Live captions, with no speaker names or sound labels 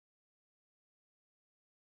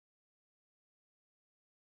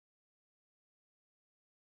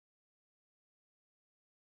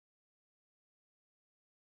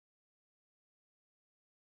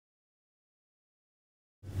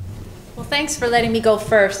Thanks for letting me go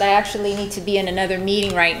first. I actually need to be in another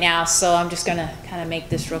meeting right now, so I'm just going to kind of make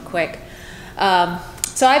this real quick.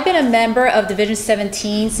 So I've been a member of Division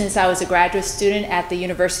 17 since I was a graduate student at the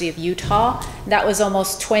University of Utah. That was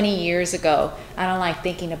almost 20 years ago. I don't like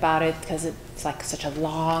thinking about it because it's like such a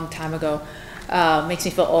long time ago. Makes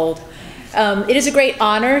me feel old. It is a great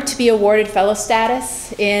honor to be awarded fellow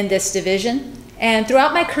status in this division. And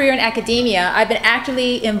throughout my career in academia, I've been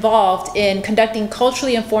actively involved in conducting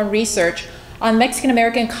culturally informed research on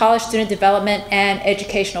Mexican-American college student development and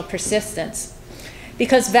educational persistence.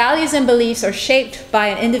 Because values and beliefs are shaped by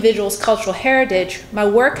an individual's cultural heritage, my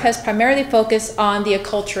work has primarily focused on the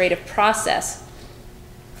acculturative process.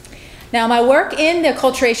 Now, my work in the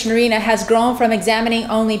acculturation arena has grown from examining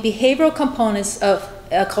only behavioral components of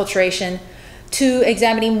acculturation to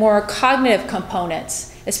examining more cognitive components,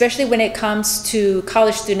 especially when it comes to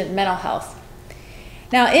college student mental health.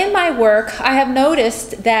 Now, in my work, I have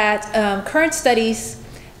noticed that current studies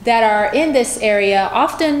that are in this area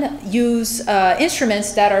often use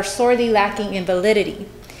instruments that are sorely lacking in validity.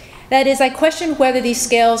 That is, I question whether these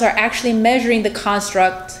scales are actually measuring the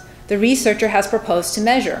construct the researcher has proposed to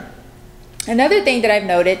measure. Another thing that I've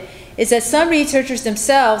noted is that some researchers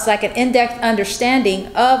themselves lack an in-depth understanding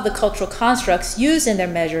of the cultural constructs used in their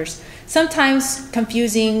measures, sometimes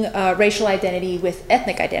confusing racial identity with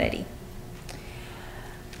ethnic identity.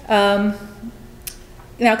 Now,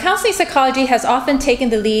 counseling psychology has often taken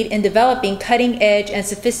the lead in developing cutting-edge and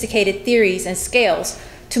sophisticated theories and scales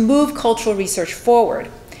to move cultural research forward.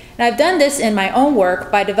 And I've done this in my own work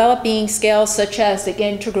by developing scales such as the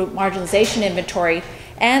Intergroup Marginalization Inventory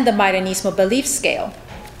and the Maidanismo Belief Scale.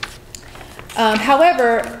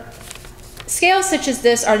 However, scales such as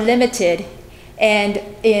this are limited and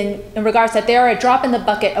in regards that they are a drop in the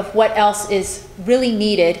bucket of what else is really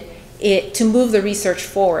needed to move the research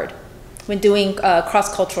forward when doing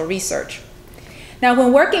cross-cultural research. Now,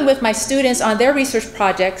 when working with my students on their research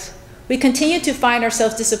projects, we continue to find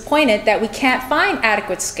ourselves disappointed that we can't find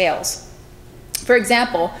adequate scales. For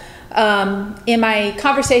example, in my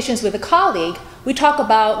conversations with a colleague, we talk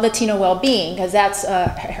about Latino well-being because that's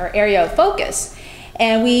her area of focus.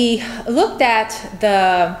 And we looked at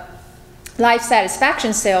the life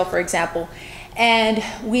satisfaction scale, for example, and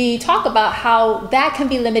we talk about how that can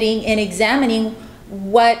be limiting in examining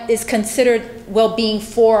what is considered well-being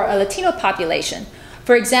for a Latino population.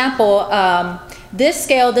 For example, this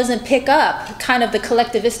scale doesn't pick up kind of the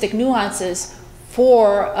collectivistic nuances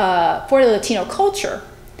for the Latino culture.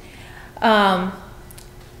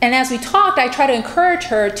 And as we talked, I try to encourage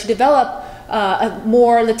her to develop a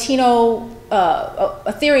more Latino,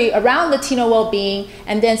 a theory around Latino well-being,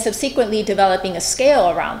 and then subsequently developing a scale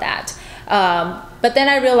around that. But then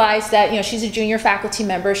I realized that she's a junior faculty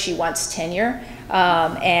member, she wants tenure,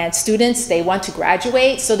 and students, they want to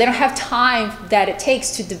graduate, so they don't have time that it takes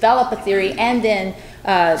to develop a theory and then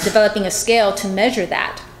developing a scale to measure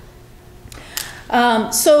that.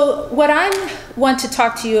 So what I want to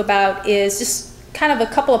talk to you about is just kind of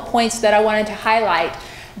a couple of points that I wanted to highlight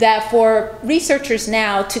that for researchers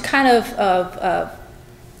now to kind of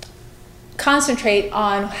concentrate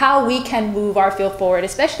on how we can move our field forward,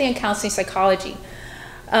 especially in counseling psychology.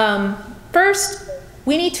 First,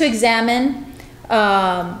 we need to examine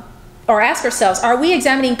or ask ourselves, are we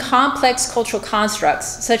examining complex cultural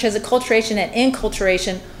constructs such as acculturation and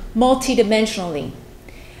inculturation multidimensionally?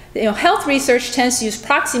 Health research tends to use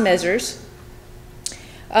proxy measures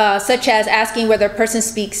such as asking whether a person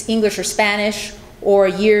speaks English or Spanish or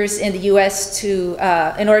years in the US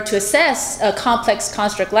in order to assess a complex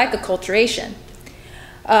construct like acculturation.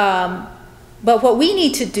 But what we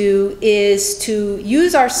need to do is to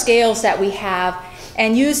use our scales that we have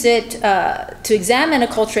and use it to examine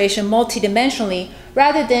acculturation multidimensionally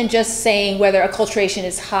rather than just saying whether acculturation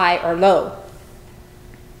is high or low.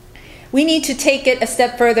 We need to take it a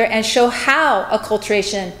step further and show how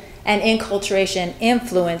acculturation and inculturation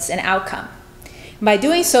influence an outcome. By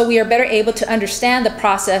doing so, we are better able to understand the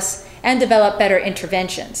process and develop better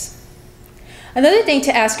interventions. Another thing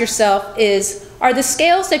to ask yourself is, are the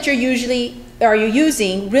scales that you're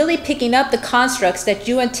using really picking up the constructs that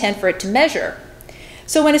you intend for it to measure?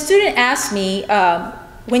 So when a student asks me,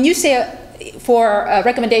 when you say for a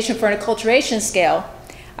recommendation for an acculturation scale,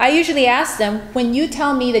 I usually ask them, when you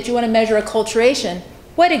tell me that you want to measure acculturation,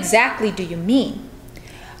 what exactly do you mean?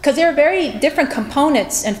 Because there are very different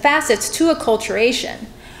components and facets to acculturation,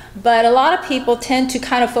 but a lot of people tend to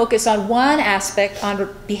kind of focus on one aspect, on the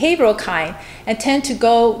behavioral kind, and tend to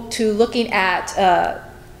go to looking at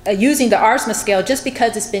using the ARSMA scale just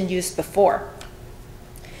because it's been used before.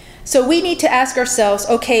 So we need to ask ourselves,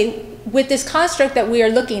 okay, with this construct that we are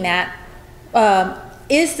looking at,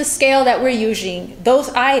 is the scale that we're using, those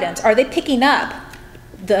items, are they picking up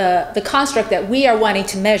the construct that we are wanting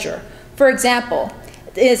to measure? For example,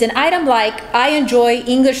 is an item like, I enjoy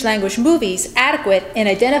English language movies, adequate in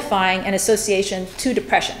identifying an association to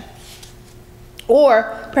depression?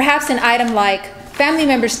 Or perhaps an item like, family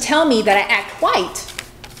members tell me that I act white,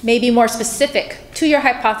 may be more specific to your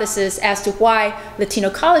hypothesis as to why Latino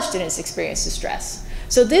college students experience distress.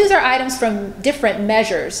 So these are items from different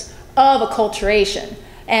measures of acculturation,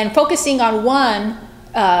 and focusing on one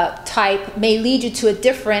type may lead you to a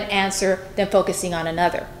different answer than focusing on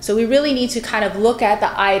another. So we really need to kind of look at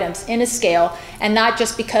the items in a scale, and not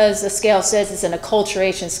just because the scale says it's an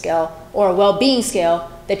acculturation scale or a well-being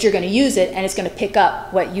scale that you're going to use it and it's going to pick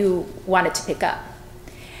up what you want it to pick up.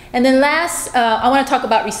 And then last, I want to talk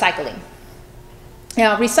about recycling.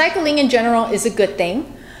 Now, recycling in general is a good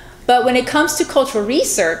thing, but when it comes to cultural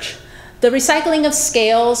research, the recycling of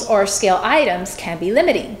scales or scale items can be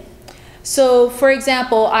limiting. So, for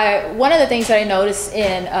example, one of the things that I notice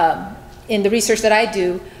in the research that I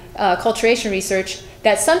do, acculturation research,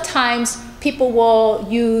 that sometimes people will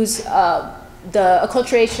use the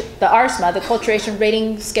acculturation, the ARSMA, the acculturation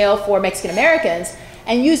rating scale for Mexican Americans,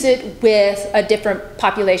 and use it with a different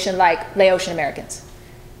population like Laotian Americans.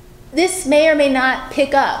 This may or may not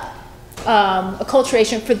pick up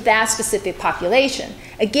acculturation for that specific population.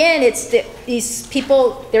 Again, it's these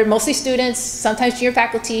people, they're mostly students, sometimes junior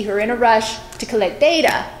faculty, who are in a rush to collect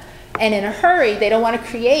data, and in a hurry, they don't want to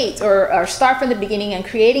create or start from the beginning and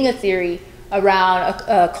creating a theory around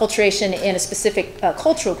acculturation in a specific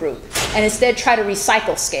cultural group, and instead try to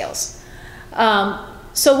recycle scales.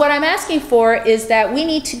 So what I'm asking for is that we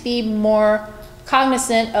need to be more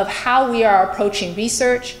cognizant of how we are approaching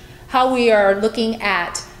research, how we are looking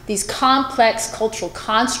at these complex cultural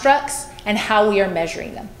constructs, and how we are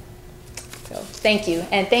measuring them. So thank you,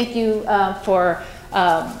 and thank you for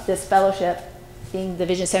this fellowship. Being the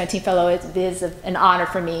Vision 17 Fellow is an honor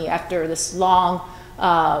for me after this long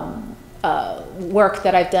work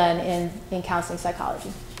that I've done in counseling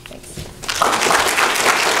psychology. Thanks.